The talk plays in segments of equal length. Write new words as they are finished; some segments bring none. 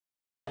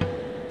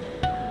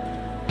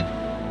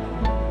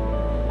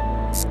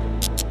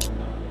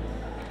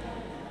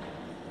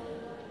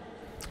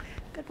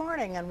Good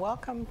morning and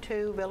welcome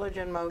to Village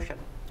in Motion.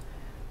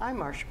 I'm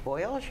Marcia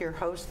Boyle, as your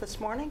host this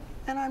morning,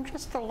 and I'm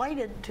just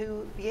delighted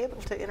to be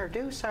able to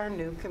introduce our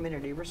new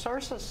Community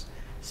Resources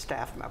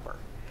staff member.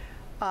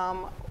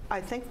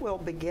 I think we'll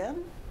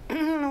begin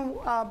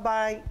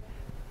by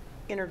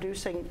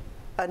introducing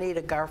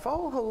Anita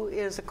Garfo, who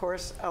is, of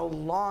course, a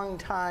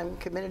longtime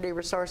Community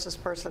Resources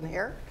person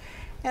here.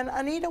 And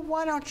Anita,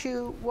 why don't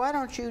you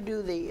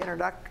do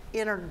the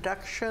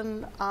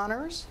introduction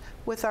honors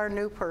with our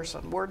new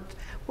person?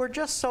 We're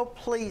just so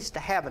pleased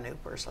to have a new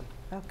person.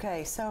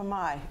 Okay, so am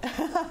I.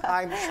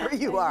 I'm sure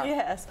you are.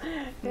 Yes.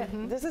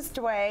 Mm-hmm. This is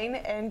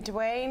Dwayne, and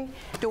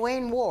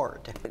Dwayne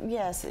Ward.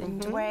 Yes,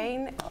 and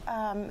Dwayne,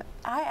 I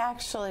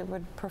actually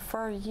would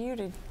prefer you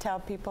to tell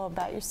people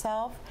about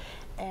yourself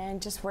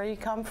and just where you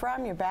come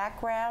from, your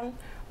background.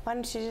 Why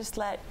don't you just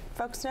let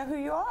folks know who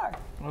you are?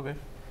 Okay.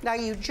 Now,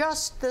 you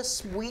just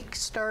this week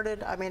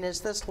started, I mean,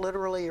 is this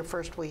literally your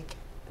first week?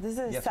 This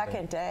is the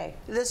second day.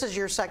 This is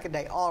your second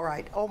day, all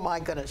right. Oh my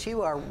goodness,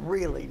 you are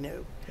really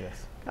new.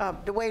 Yes.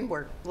 Dwayne,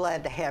 we're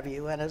glad to have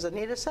you. And as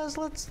Anita says,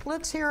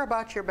 let's hear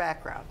about your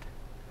background.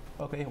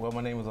 Okay, well, my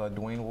name is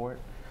Dwayne Ward.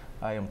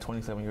 I am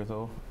 27 years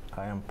old.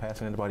 I am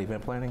passionate about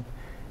event planning.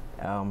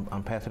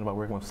 I'm passionate about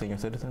working with senior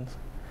citizens.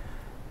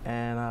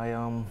 And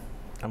I'm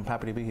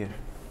happy to be here.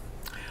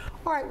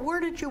 All right, where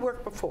did you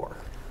work before?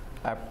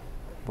 I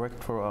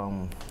worked for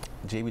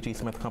JBG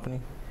Smith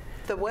Company.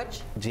 The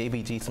which?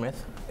 JBG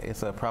Smith.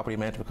 It's a property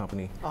management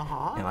company.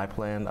 And I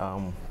planned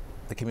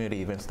the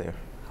community events there.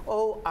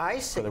 Oh, I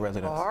see. For the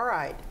residents. All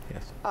right.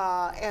 Yes.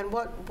 And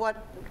what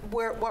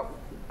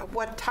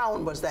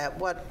town was that?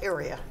 What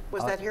area?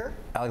 Was that here?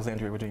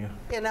 Alexandria, Virginia.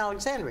 In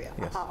Alexandria?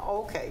 Yes.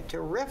 Okay,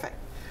 terrific.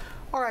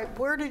 All right,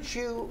 where did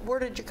you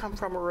come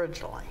from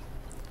originally?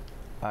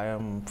 I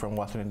am from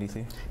Washington,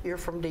 D.C. You're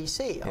from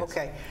D.C., yes.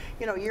 Okay.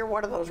 You know, you're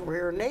one of those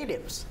rare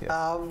natives. Yes.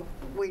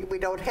 We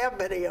don't have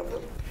many of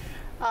them.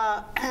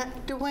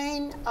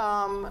 Dwayne,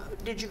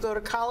 did you go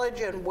to college,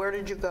 and where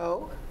did you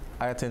go?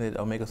 I attended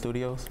Omega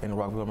Studios in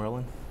Rockville,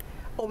 Maryland.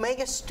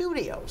 Omega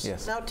Studios?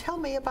 Yes. Now tell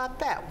me about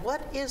that.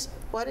 What is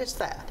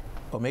that?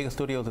 Omega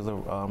Studios is a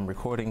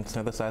recording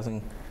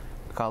synthesizing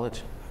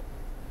college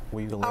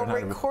where you can learn how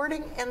to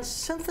recording and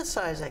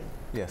synthesizing.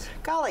 Yes.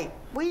 Golly,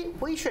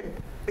 we should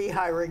be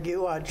hiring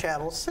you on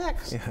Channel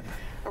 6. Yeah.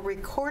 A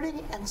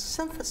recording and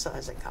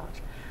synthesizing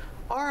college.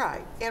 All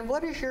right. And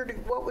what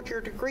would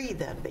your degree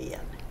then be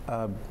in?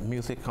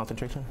 Music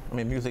concentration. I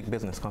mean, music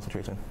business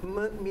concentration.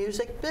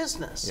 Music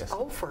business. Yes.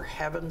 Oh, for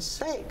heaven's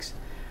sakes!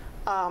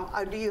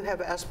 Do you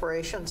have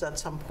aspirations at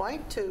some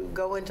point to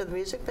go into the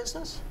music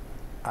business?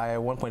 I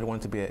at one point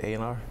wanted to be an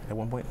A&R at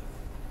one point.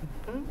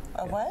 Mm-hmm.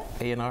 A what?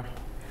 A&R.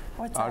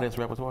 What's Artist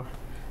that? repertoire.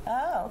 Oh,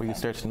 okay. Where you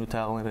search new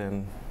talent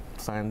and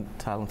sign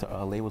talent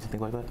to labels and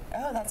things like that.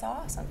 Oh, that's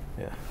awesome.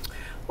 Yeah.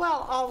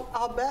 Well,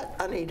 I'll bet,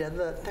 Anita,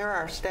 that there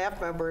are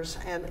staff members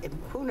and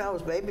who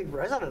knows, maybe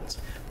residents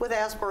with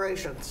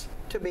aspirations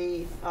to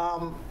be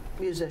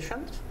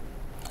musicians.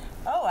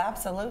 Oh,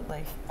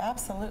 absolutely.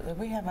 Absolutely.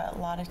 We have a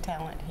lot of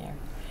talent here.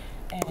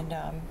 And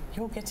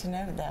you'll get to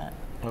know that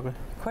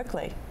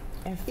quickly.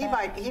 In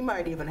fact, He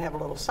might even have a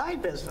little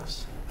side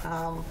business.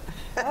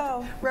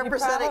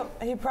 Representing.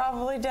 He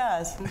probably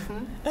does.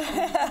 Mm-hmm.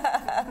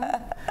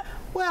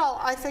 Well,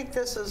 I think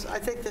this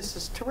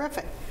is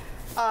terrific.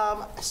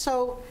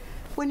 So,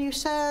 when you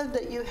said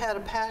that you had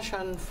a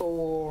passion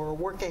for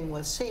working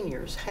with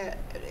seniors,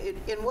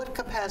 in what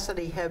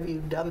capacity have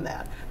you done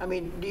that? I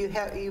mean,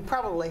 you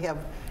probably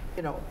have,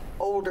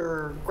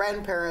 older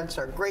grandparents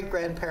or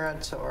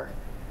great-grandparents or?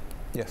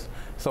 Yes.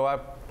 So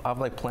I've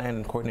like planned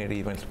and coordinated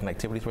events and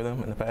activities for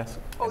them in the past.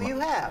 Oh, you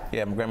have?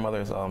 Yeah, my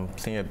grandmother's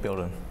senior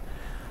building.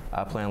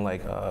 I planned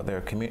like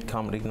their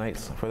comedy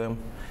nights for them,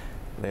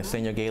 their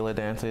senior gala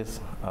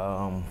dances.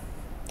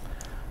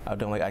 I've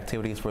done like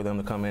activities for them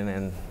to come in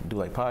and do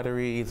like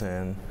potteries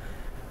and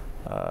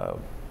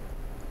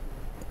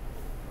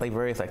like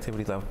various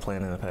activities I've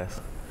planned in the past.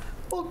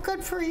 Well,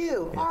 good for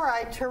you. Yeah. All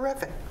right,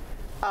 terrific.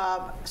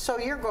 So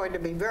you're going to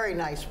be very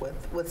nice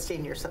with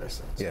senior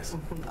citizens. Yes.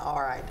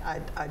 All right,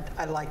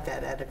 I like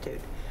that attitude.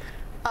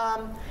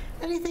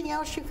 Anything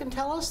else you can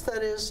tell us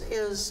that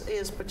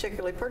is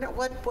particularly pertinent?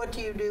 What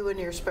do you do in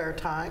your spare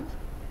time?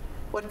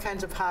 What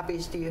kinds of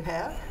hobbies do you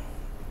have?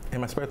 In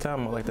my spare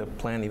time, I like to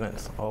plan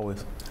events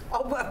always.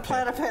 Oh,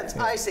 plan events.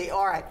 Yeah. I see.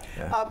 All right.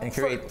 Yeah. And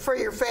create for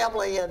your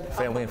family and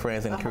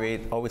friends, and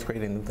always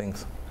creating new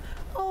things.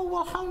 Oh,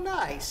 well, how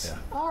nice. Yeah.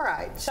 All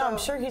right. So I'm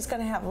sure he's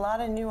going to have a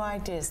lot of new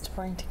ideas to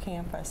bring to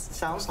campus.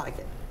 Sounds like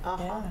it.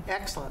 Yeah.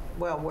 Excellent.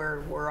 Well,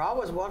 we're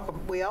always welcome.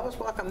 We always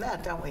welcome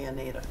that, don't we,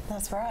 Anita?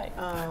 That's right.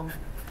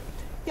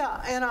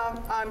 Yeah, and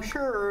I'm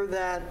sure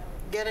that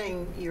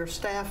getting your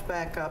staff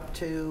back up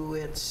to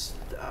its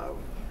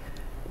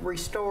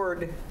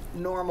restored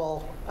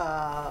normal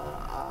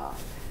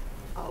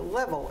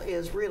level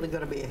is really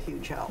going to be a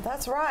huge help.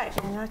 That's right.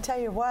 And I tell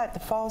you what, the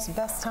fall's the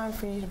best time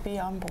for you to be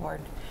on board,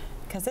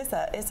 because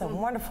it's a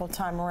wonderful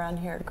time around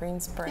here at Green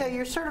Spring. Yeah,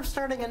 you're sort of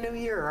starting a new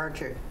year,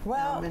 aren't you?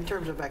 Well, in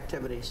terms of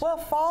activities. Well,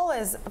 fall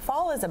is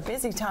a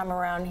busy time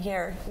around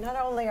here. Not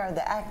only are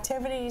the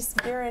activities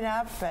gearing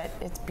up, but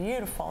it's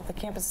beautiful. The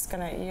campus is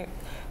going to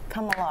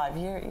come alive.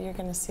 You're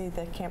going to see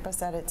the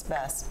campus at its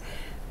best.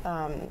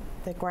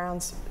 The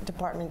grounds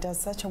department does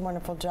such a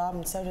wonderful job,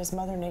 and so does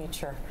Mother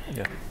Nature.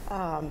 Yeah.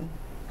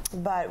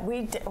 But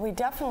we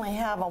definitely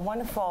have a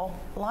wonderful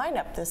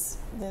lineup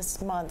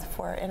this month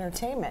for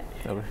entertainment.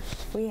 Okay.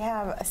 We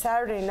have a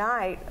Saturday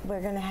night. We're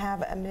going to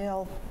have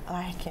Emil.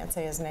 I can't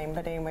say his name,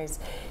 but anyways,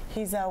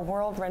 he's a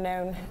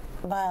world-renowned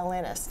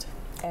violinist,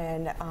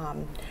 and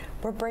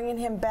we're bringing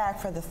him back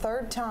for the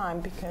third time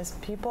because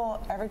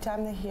people, every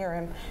time they hear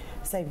him,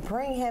 say,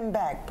 "Bring him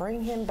back,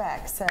 bring him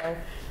back." So,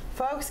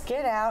 folks,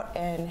 get out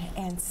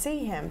and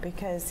see him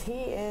because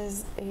he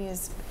is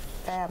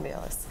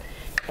fabulous.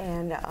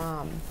 And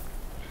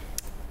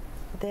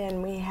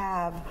then we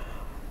have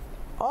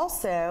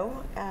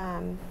also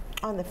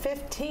on the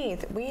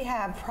 15th, we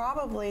have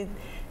probably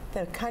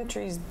the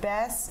country's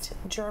best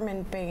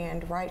German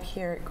band right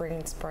here at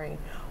Green Spring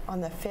on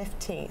the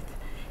 15th.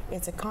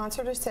 It's a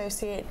concert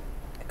associate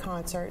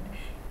concert,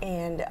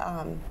 and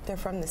they're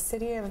from the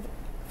city of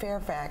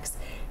Fairfax,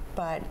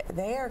 but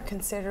they are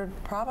considered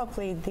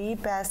probably the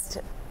best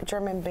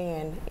German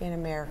band in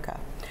America.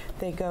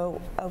 They go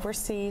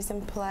overseas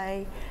and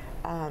play.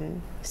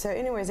 So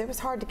anyways, it was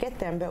hard to get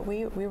them, but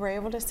we were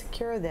able to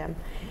secure them.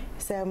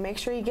 So make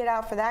sure you get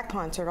out for that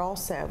concert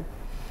also.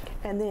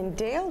 And then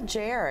Dale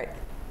Jarrett,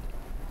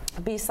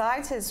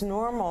 besides his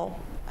normal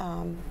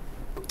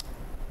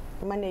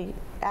Monday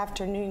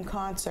afternoon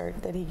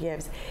concert that he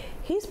gives,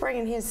 he's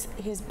bringing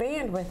his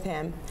band with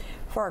him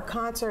for a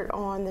concert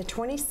on the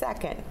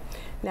 22nd.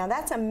 Now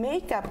that's a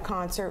makeup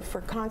concert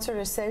for concert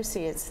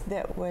associates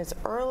that was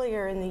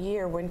earlier in the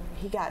year when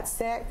he got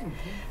sick.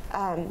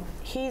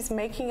 He's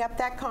making up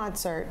that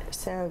concert,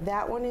 so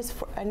that one is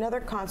for another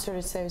concert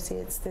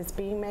associates that's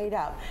being made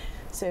up.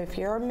 So if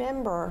you're a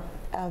member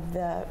of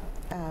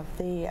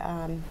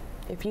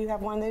if you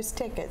have one of those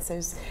tickets,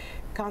 those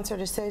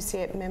concert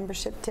associate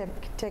membership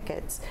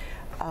tickets,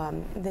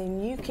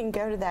 then you can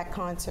go to that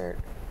concert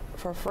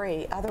for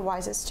free.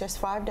 Otherwise, it's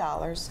just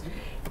 $5,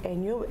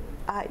 and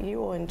you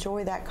will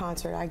enjoy that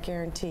concert, I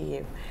guarantee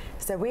you.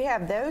 So we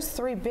have those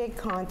three big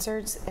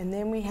concerts, and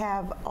then we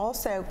have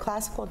also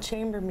classical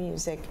chamber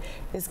music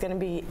is going to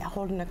be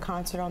holding a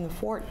concert on the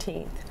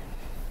 14th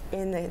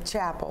in the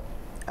chapel.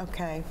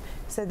 Okay,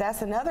 so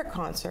that's another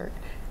concert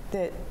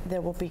that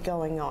will be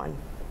going on.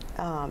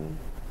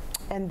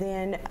 And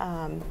then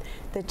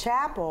the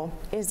chapel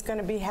is going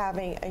to be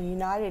having a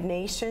United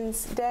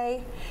Nations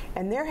Day,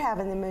 and they're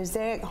having the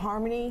Mosaic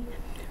Harmony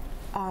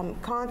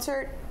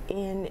concert,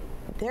 and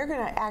they're going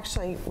to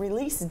actually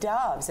release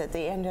doves at the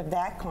end of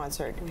that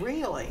concert.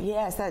 Really?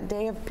 Yes, that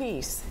Day of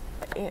Peace.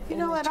 You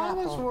know, it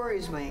always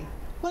worries me.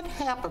 What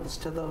happens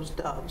to those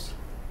doves?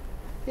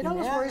 It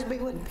always worries me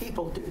when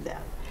people do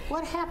that.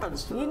 What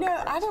happens to those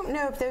doves? I don't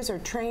know if those are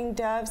trained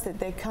doves that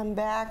they come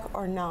back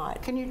or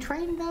not. Can you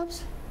train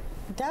doves?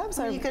 Doves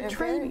you can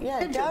train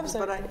pigeons, doves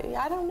are, but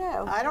I don't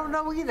know. I don't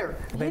know either.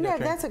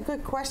 That's a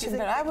good question,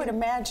 but I would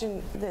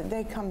imagine that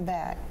they come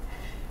back.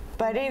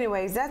 But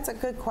anyways, that's a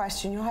good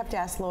question. You'll have to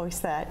ask Lois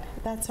that.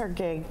 That's her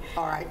gig.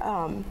 All right.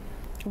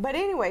 But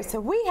anyway, so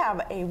we have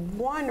a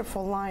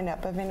wonderful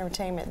lineup of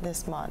entertainment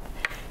this month.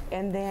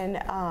 And then,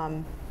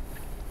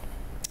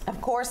 of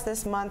course,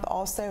 this month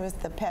also is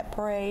the pet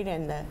parade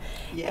and the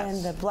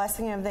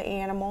blessing of the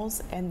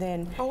animals. And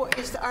then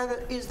is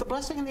the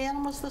blessing of the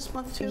animals this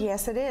month too?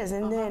 Yes, it is.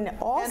 And then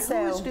also,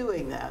 and who is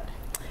doing that?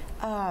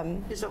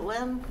 Is it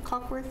Len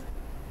Cockworth?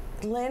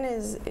 Len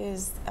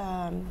is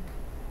I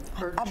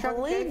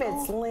believe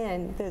it's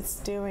Lynn that's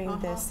doing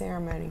the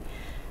ceremony.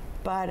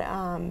 But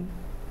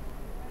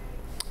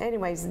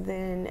anyways,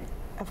 then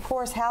of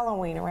course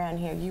Halloween around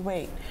here.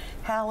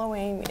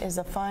 Halloween is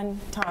a fun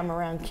time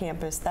around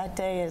campus. That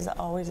day is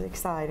always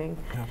exciting.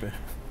 Okay.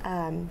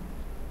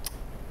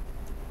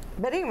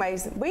 But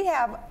anyways, we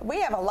have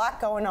a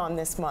lot going on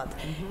this month,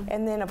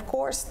 and then of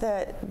course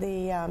the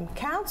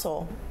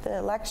council, the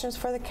elections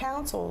for the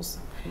councils,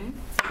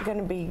 are going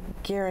to be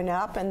gearing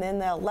up, and then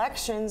the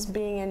elections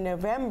being in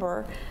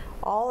November,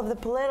 all of the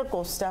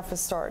political stuff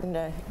is starting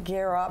to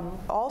gear up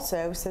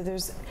also. So you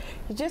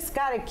just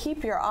got to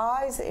keep your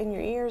eyes and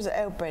your ears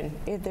open.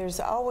 There's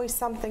always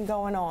something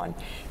going on.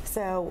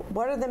 So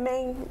what are the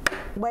main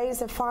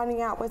ways of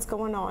finding out what's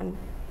going on?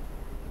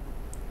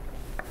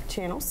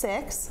 Channel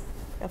 6.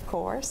 Of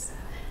course.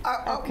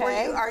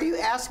 Okay. Are you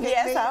asking me?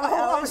 Yes,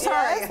 I'm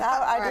sorry. Yes.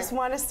 I just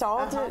want us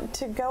all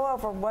to go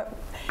over what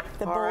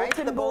the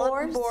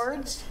bulletin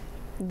boards,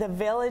 the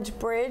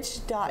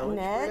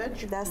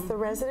villagebridge.net. That's the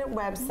resident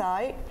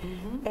website,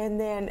 and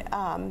then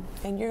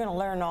and you're going to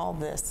learn all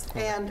this.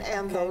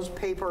 And those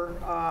paper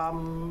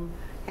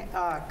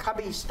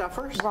cubby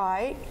stuffers.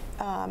 Right.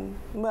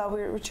 Well,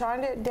 we're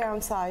trying to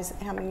downsize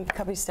how many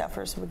cubby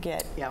stuffers we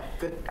get. Yeah.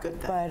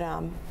 Good. But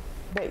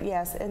But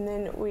yes, and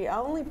then we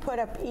only put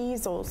up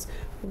easels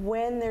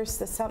when there's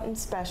something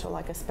special,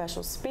 like a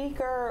special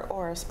speaker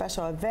or a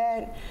special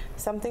event,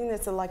 something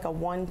that's like a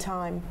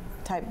one-time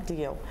type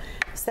deal.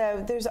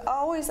 So there's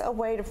always a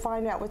way to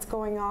find out what's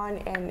going on,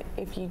 and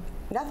if you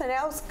nothing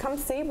else, come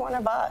see one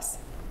of us.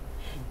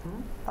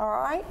 All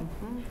right?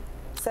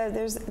 So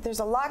there's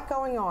a lot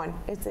going on.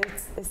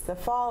 It's the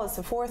fall, it's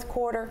the fourth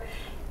quarter,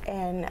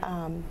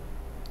 and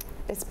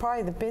it's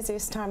probably the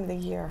busiest time of the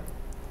year.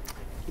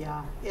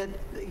 Yeah,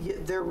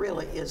 there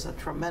really is a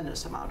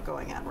tremendous amount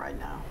going on right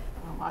now.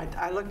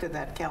 I looked at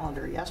that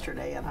calendar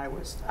yesterday, and I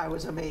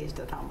was amazed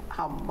at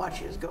how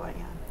much is going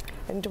on.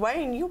 And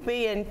Dwayne, you'll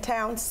be in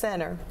Town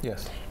Center.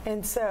 Yes.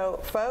 And so,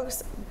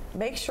 folks,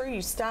 make sure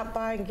you stop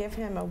by and give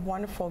him a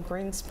wonderful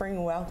Green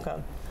Spring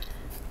welcome.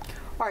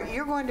 All right,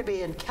 you're going to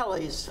be in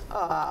Kelly's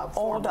Old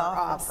former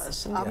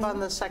office. up on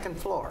the second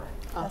floor.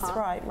 That's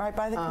right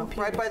by the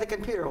computer. Right by the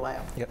computer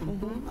lab. Yep.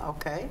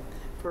 Okay,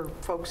 for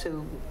folks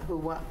who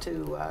want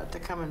to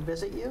come and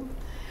visit you.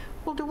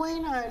 Well,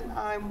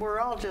 Dwayne,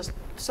 we're all just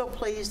so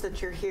pleased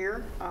that you're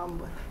here.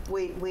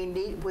 We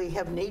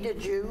have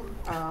needed you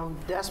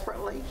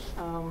desperately.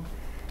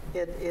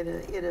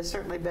 It has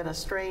certainly been a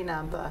strain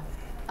on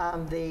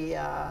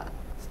the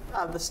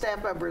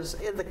staff members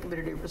in the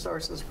Community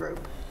Resources Group.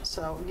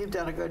 So you've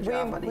done a good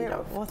job,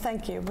 Anita. Well,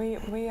 thank you.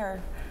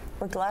 We're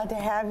glad to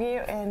have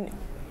you, and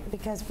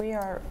because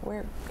we're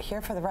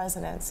here for the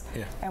residents,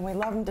 and we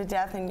love them to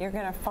death, and you're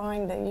going to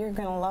find that you're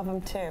going to love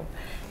them too.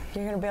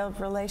 You're going to build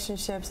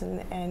relationships,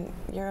 and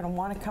you're going to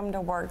want to come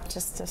to work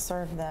just to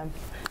serve them.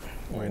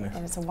 And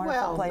it's a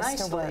wonderful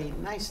place to work.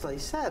 Nicely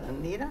said,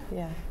 Anita.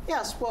 Yeah.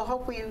 Yes. Well,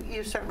 hope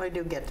you certainly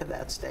do get to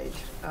that stage.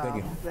 Thank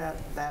you.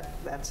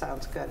 That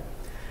sounds good.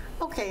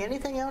 Okay.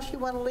 Anything else you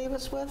want to leave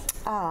us with?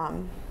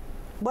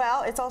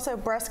 Well, it's also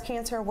Breast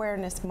Cancer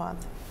Awareness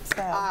Month.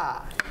 So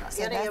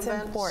any that's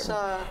events?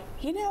 important.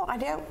 You know, I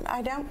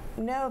don't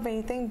know of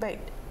anything, but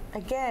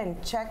again,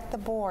 check the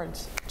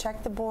boards.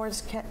 Check the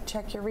boards.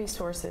 Check your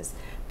resources,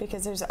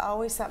 because there's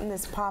always something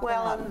that's popping up.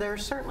 Well, and there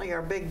certainly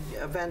are big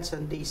events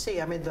in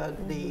D.C. I mean,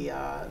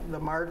 the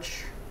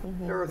march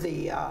or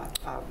the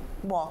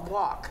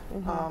walk.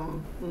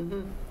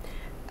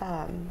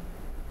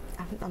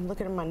 I'm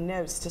looking at my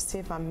notes to see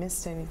if I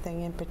missed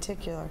anything in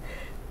particular,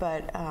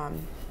 but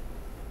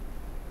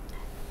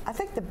I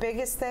think the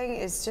biggest thing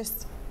is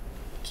just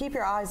keep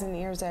your eyes and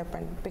ears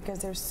open, because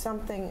there's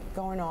something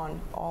going on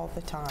all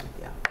the time.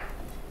 Yeah,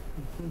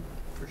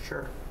 for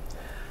sure.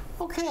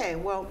 Okay,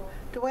 well,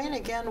 Dwayne,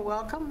 again,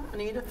 welcome.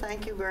 Anita,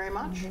 thank you very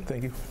much.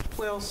 Thank you.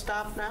 We'll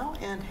stop now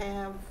and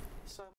have some